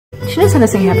She knows how to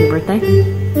sing happy birthday.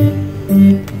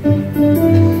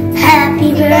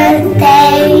 Happy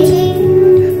birthday.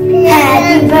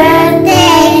 Happy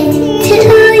birthday to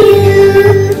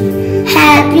you.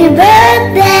 Happy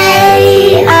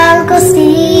birthday, Uncle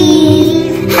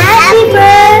Steve. Happy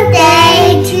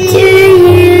birthday to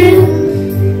you.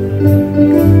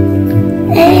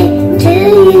 To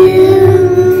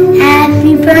you.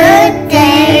 Happy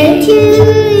birthday to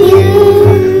you.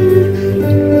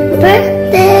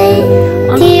 Birthday,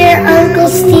 dear Uncle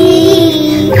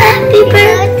Steve. Happy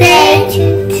birthday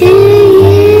to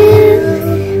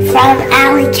you. From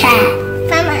Alley Cat.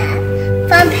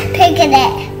 From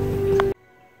Pickaday.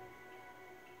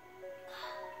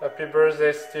 Happy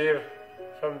birthday, Steve,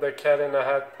 from the Cat in the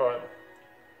Hat poem.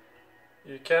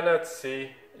 You cannot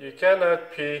see, you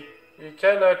cannot pee, you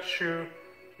cannot chew,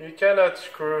 you cannot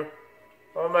screw.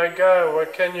 Oh my God,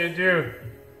 what can you do?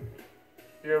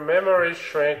 Your memory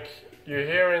shrink, your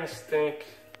hearing stink,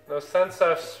 no sense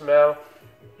of smell,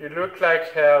 you look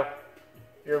like hell,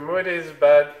 your mood is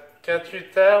bad, can't you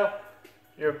tell?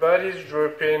 Your body's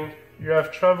drooping, you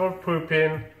have trouble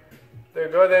pooping, the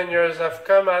golden years have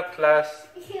come at last,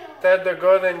 tell the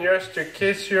golden years to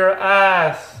kiss your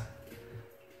ass.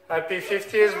 Happy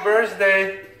 50th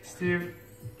birthday, Steve.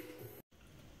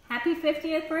 Happy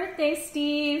 50th birthday,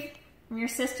 Steve, from your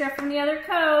sister from the other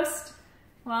coast.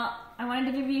 Well, I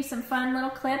wanted to give you some fun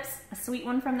little clips, a sweet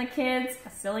one from the kids, a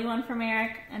silly one from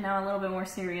Eric, and now a little bit more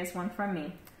serious one from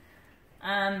me.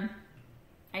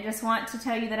 I just want to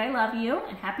tell you that I love you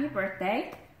and happy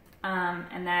birthday,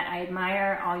 and that I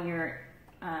admire all your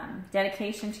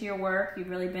dedication to your work. You've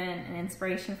really been an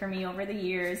inspiration for me over the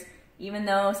years, even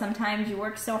though sometimes you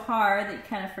work so hard that you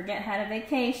kind of forget how to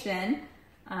vacation.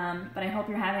 But I hope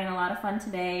you're having a lot of fun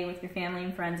today with your family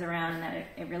and friends around, and that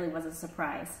it really was a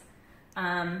surprise.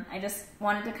 I just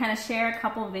wanted to kind of share a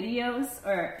couple videos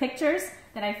or pictures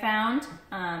that I found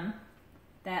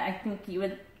that I think you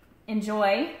would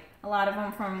enjoy. A lot of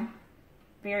them from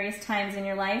various times in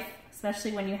your life,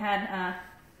 especially when you had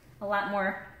a lot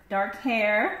more dark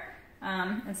hair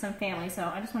and some family.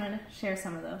 So I just wanted to share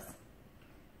some of those.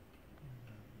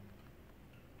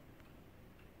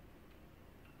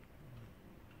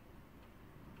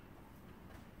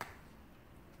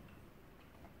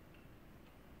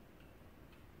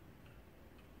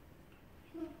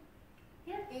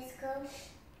 Here this goes.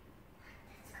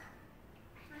 Let's go.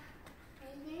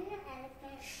 Right here, the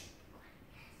elephant.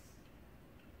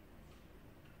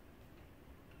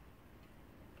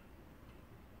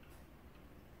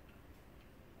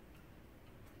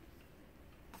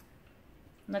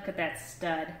 Look at that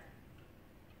stud.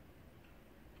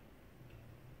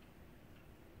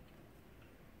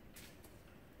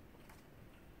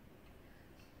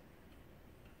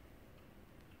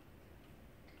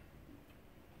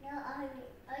 No, are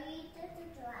you the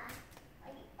giraffe?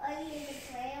 Are you the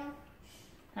trail?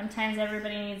 Sometimes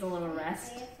everybody needs a little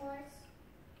rest.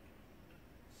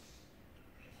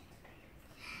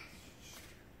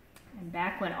 And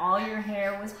back when all your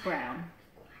hair was brown.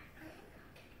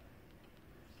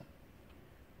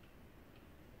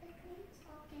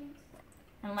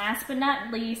 And last but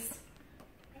not least,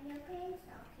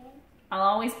 I'll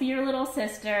always be your little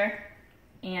sister,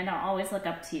 and I'll always look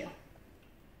up to you.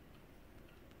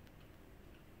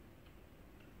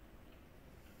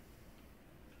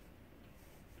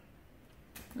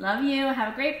 Love you.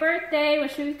 Have a great birthday.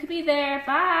 Wish we could be there.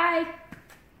 Bye.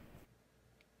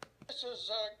 This is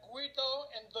Guido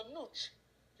and the Nooch,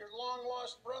 your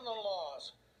long-lost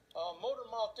brother-in-laws.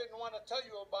 Motormouth didn't want to tell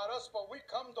you about us, but we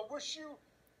come to wish you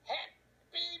happy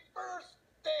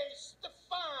birthday,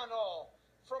 Stefano,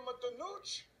 from a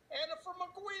Danucci and from a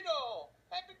Guido.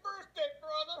 Happy birthday,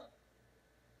 brother.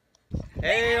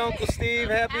 Hey, Uncle Steve,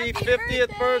 happy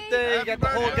 50th birthday. You got the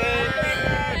whole gang.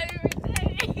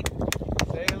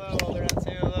 Say hello while they're out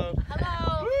saying hello.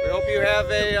 Hello. We hope you have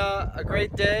a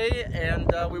great day,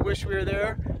 and we wish we were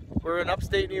there. We're in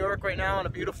upstate New York right now on a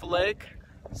beautiful lake.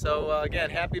 So again,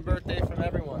 happy birthday from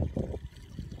everyone.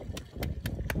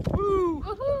 Woo!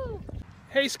 Woohoo!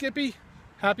 Hey Skippy,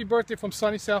 happy birthday from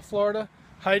sunny South Florida.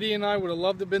 Heidi and I would have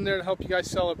loved to have been there to help you guys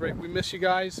celebrate. We miss you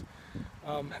guys.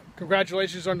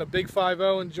 Congratulations on the Big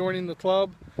 5-0 and joining the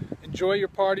club. Enjoy your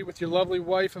party with your lovely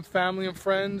wife and family and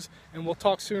friends, and we'll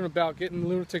talk soon about getting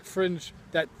Lunatic Fringe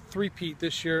that three-peat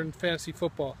this year in fantasy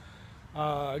football.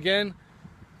 Again,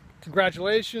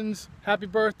 congratulations, happy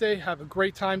birthday, have a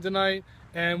great time tonight,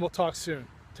 and we'll talk soon.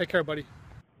 Take care, buddy.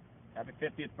 Happy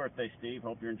 50th birthday, Steve.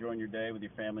 Hope you're enjoying your day with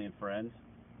your family and friends.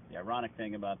 The ironic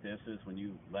thing about this is when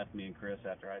you left me and Chris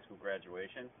after high school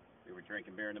graduation, we were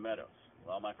drinking beer in the meadows.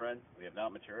 Well, my friend, we have now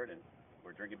matured, and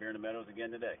we're drinking beer in the meadows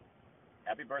again today.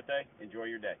 Happy birthday. Enjoy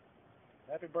your day.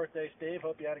 Happy birthday, Steve.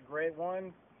 Hope you had a great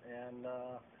one. And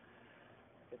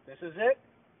if this is it,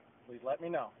 please let me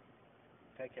know.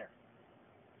 Take care.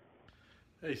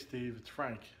 Hey, Steve. It's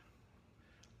Frank.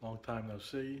 Long time no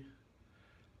see.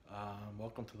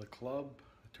 Welcome to the club.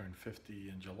 I turned 50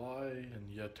 in July, and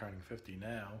you're turning 50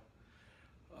 now.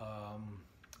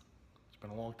 It's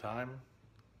been a long time.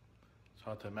 It's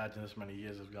hard to imagine this many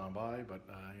years have gone by, but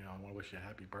you know, I want to wish you a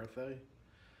happy birthday.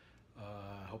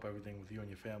 I hope everything with you and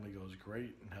your family goes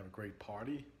great and have a great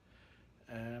party.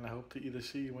 And I hope to either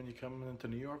see you when you come into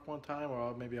New York one time,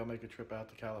 or maybe I'll make a trip out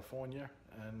to California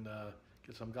and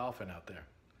get some golfing out there.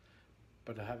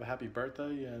 But have a happy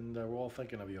birthday, and we're all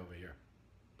thinking of you over here.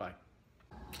 Bye.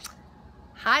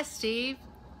 Hi, Steve.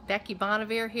 Becky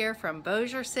Bonnevier here from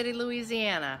Bossier City,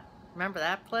 Louisiana. Remember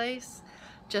that place?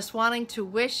 Just wanting to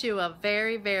wish you a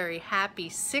very, very happy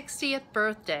 60th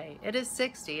birthday. It is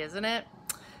 60, isn't it?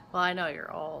 Well, I know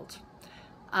you're old.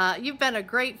 You've been a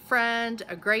great friend,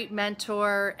 a great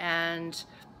mentor, and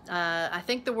I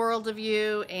think the world of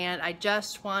you, and I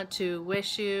just want to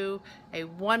wish you a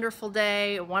wonderful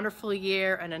day, a wonderful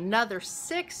year, and another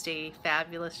 60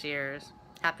 fabulous years.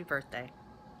 Happy birthday.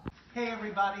 Hey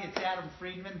everybody, it's Adam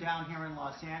Friedman down here in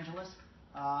Los Angeles.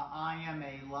 I am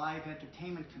a live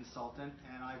entertainment consultant,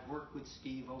 and I've worked with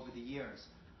Steve over the years.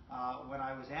 When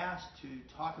I was asked to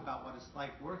talk about what it's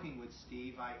like working with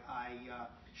Steve, I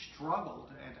struggled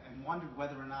and wondered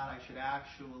whether or not I should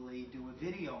actually do a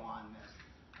video on this.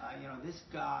 You know, this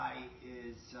guy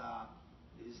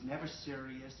is never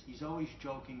serious. He's always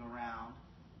joking around.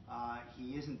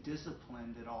 He isn't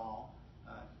disciplined at all.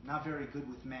 Not very good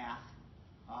with math.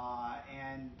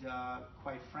 And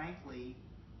quite frankly,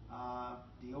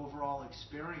 the overall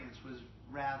experience was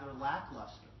rather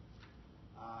lackluster.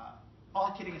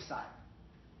 All kidding aside,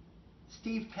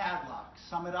 Steve Tadlock,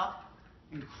 sum it up,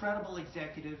 incredible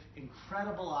executive,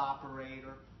 incredible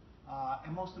operator,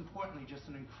 and most importantly, just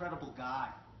an incredible guy.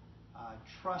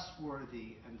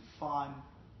 Trustworthy and fun,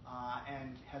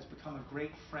 and has become a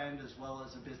great friend as well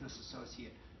as a business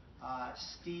associate.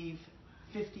 Steve,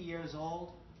 50 years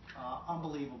old,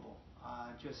 unbelievable.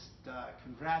 Just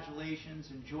congratulations,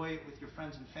 enjoy it with your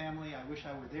friends and family. I wish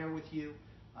I were there with you,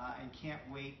 and can't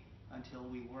wait until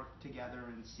we work together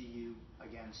and see you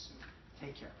again soon.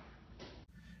 Take care.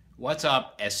 What's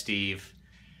up, Steve?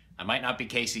 I might not be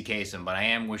Casey Kasem, but I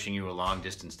am wishing you a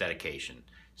long-distance dedication.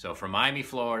 So from Miami,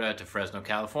 Florida to Fresno,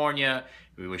 California,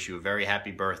 we wish you a very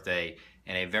happy birthday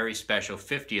and a very special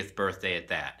 50th birthday at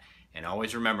that. And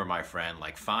always remember, my friend,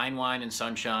 like fine wine and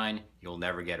sunshine, you'll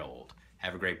never get old.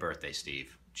 Have a great birthday,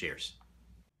 Steve. Cheers.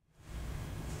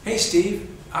 Hey, Steve,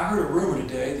 I heard a rumor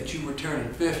today that you were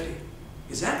turning 50.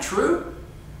 Is that true?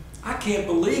 I can't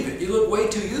believe it. You look way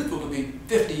too youthful to be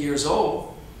 50 years old.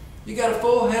 You got a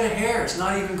full head of hair. It's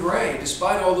not even gray,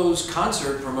 despite all those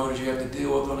concert promoters you have to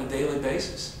deal with on a daily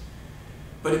basis.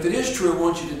 But if it is true, I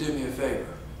want you to do me a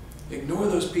favor. Ignore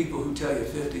those people who tell you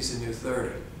 50's the new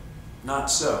 30.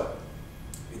 Not so.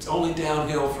 It's only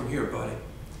downhill from here, buddy.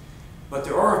 But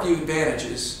there are a few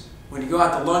advantages. When you go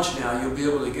out to lunch now, you'll be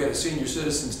able to get a senior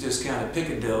citizens discount at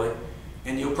Piccadilly,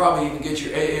 and you'll probably even get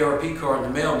your AARP card in the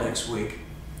mail next week.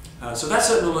 So that's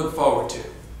something to look forward to.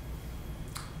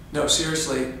 No,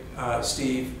 seriously,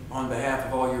 Steve, on behalf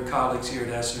of all your colleagues here at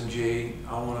SMG,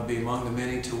 I want to be among the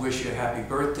many to wish you a happy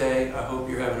birthday. I hope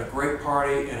you're having a great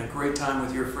party and a great time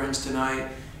with your friends tonight.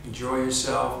 Enjoy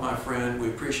yourself, my friend. We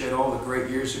appreciate all the great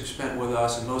years you've spent with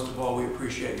us, and most of all, we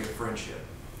appreciate your friendship.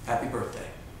 Happy birthday.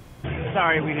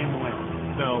 Sorry we didn't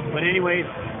win. So, but anyways,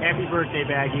 happy birthday,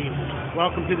 Baggy.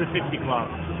 Welcome to the 50 Club.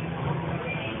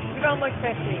 You don't look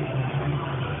 50.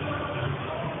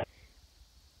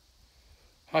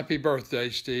 Happy birthday,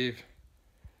 Steve.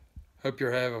 Hope you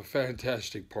have a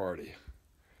fantastic party.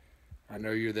 I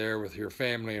know you're there with your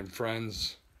family and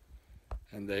friends,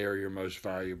 and they are your most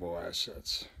valuable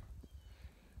assets.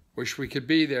 Wish we could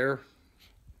be there,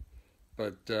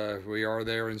 but we are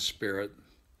there in spirit,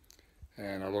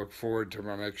 and I look forward to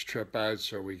my next trip out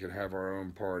so we can have our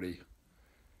own party.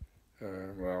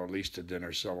 Well, at least a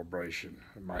dinner celebration.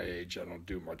 At my age, I don't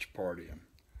do much partying.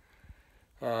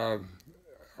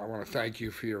 I want to thank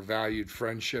you for your valued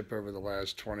friendship over the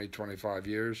last 20, 25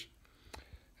 years,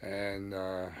 and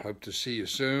hope to see you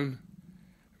soon.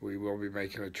 We will be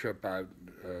making a trip out,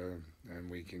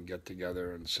 and we can get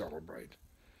together and celebrate.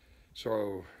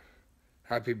 So,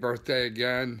 happy birthday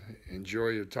again. Enjoy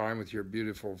your time with your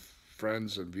beautiful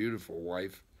friends and beautiful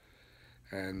wife,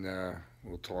 and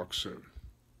we'll talk soon.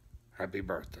 Happy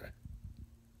birthday.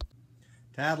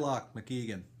 Tadlock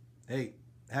McKeegan. Hey,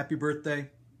 happy birthday.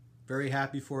 Very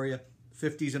happy for you.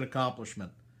 50's an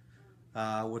accomplishment.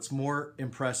 What's more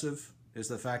impressive is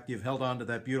the fact you've held on to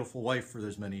that beautiful wife for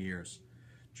this many years.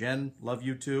 Jen, love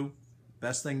you too.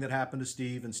 Best thing that happened to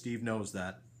Steve, and Steve knows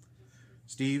that.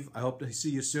 Steve, I hope to see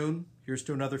you soon. Here's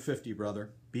to another 50,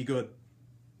 brother. Be good.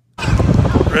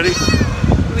 Ready?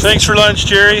 Thanks for lunch,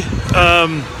 Jerry.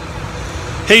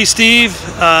 Hey, Steve.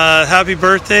 Happy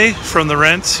birthday from the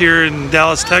Rents here in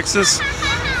Dallas, Texas.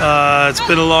 It's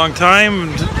been a long time.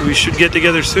 And we should get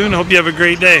together soon. Hope you have a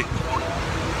great day.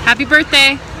 Happy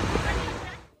birthday.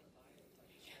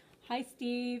 Hi,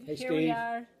 Steve. Hey, Here we Steve.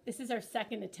 are. This is our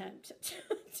second attempt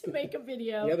to make a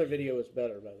video. The other video was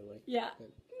better, by the way. Yeah. No,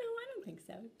 I don't think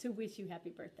so. To wish you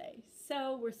happy birthday.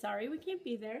 So we're sorry we can't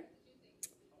be there.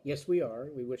 Yes, we are.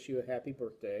 We wish you a happy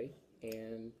birthday.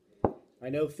 And I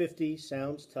know 50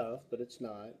 sounds tough, but it's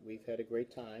not. We've had a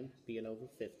great time being over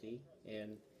 50,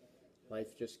 and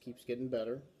life just keeps getting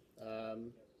better. Of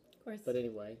course. But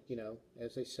anyway, you know,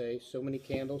 as they say, so many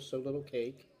candles, so little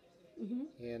cake.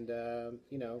 And,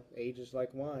 you know, age is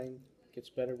like wine. Gets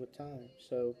better with time.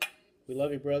 So we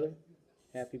love you, brother.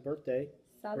 Happy birthday.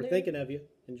 Salud. We're thinking of you.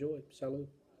 Enjoy. Salud.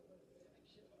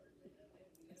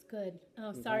 It's good.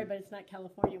 Oh, sorry, but it's not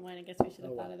California wine. I guess we should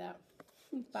have thought of that.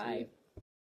 Bye.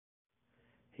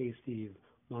 Hey, Steve.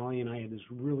 Molly and I had this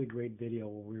really great video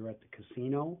where we were at the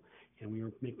casino, and we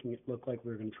were making it look like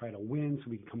we were going to try to win so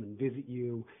we could come and visit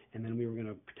you, and then we were going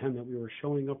to pretend that we were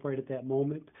showing up right at that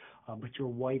moment. But your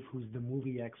wife, who's the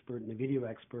movie expert and the video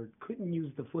expert, couldn't use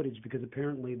the footage because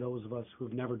apparently those of us who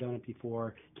have never done it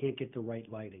before can't get the right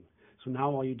lighting. So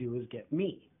now all you do is get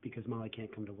me because Molly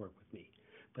can't come to work with me.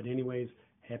 But anyways,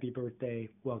 happy birthday.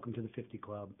 Welcome to the 50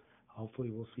 Club. Hopefully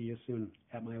we'll see you soon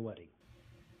at my wedding.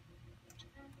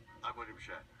 I'm William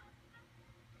Shatner.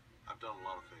 I've done a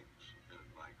lot of things in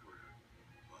my career,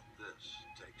 but this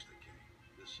takes the cake.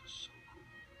 This is so cool.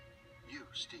 You,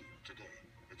 Steve, today,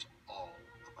 it's all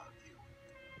about you.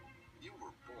 You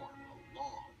were born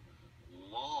a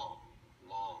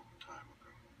long time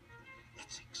ago.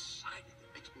 It's exciting.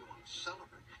 It makes me want to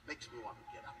celebrate. Makes me want to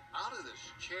get up out of this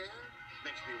chair.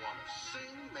 Makes me want to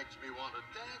sing. Makes me want to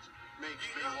dance. Makes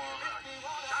me want to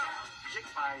shout. Kick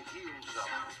my heels up.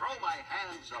 Throw my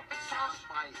hands up. Toss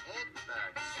my head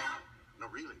back. No,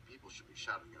 really, people should be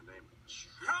shouting your name in the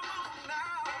street. Come on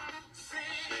now.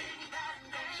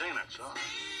 Sing that song.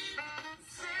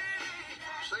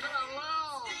 Sing it out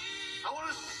loud. I want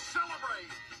to celebrate.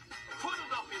 Put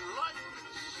it up in lights.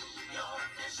 You're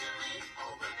officially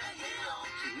over the hill.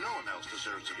 See, no one else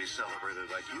deserves to be celebrated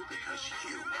like you because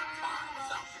you are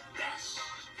the best.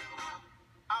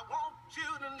 I want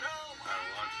you to know. I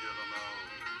want you to know.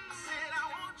 I said I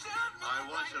want you to know. I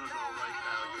want you to know right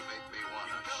now you make me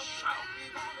want to shout.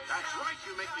 That's right,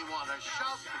 you make me want to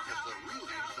shout because there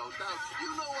really is no doubt.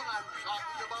 You know what I'm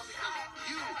talking about because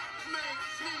you make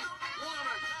me want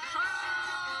to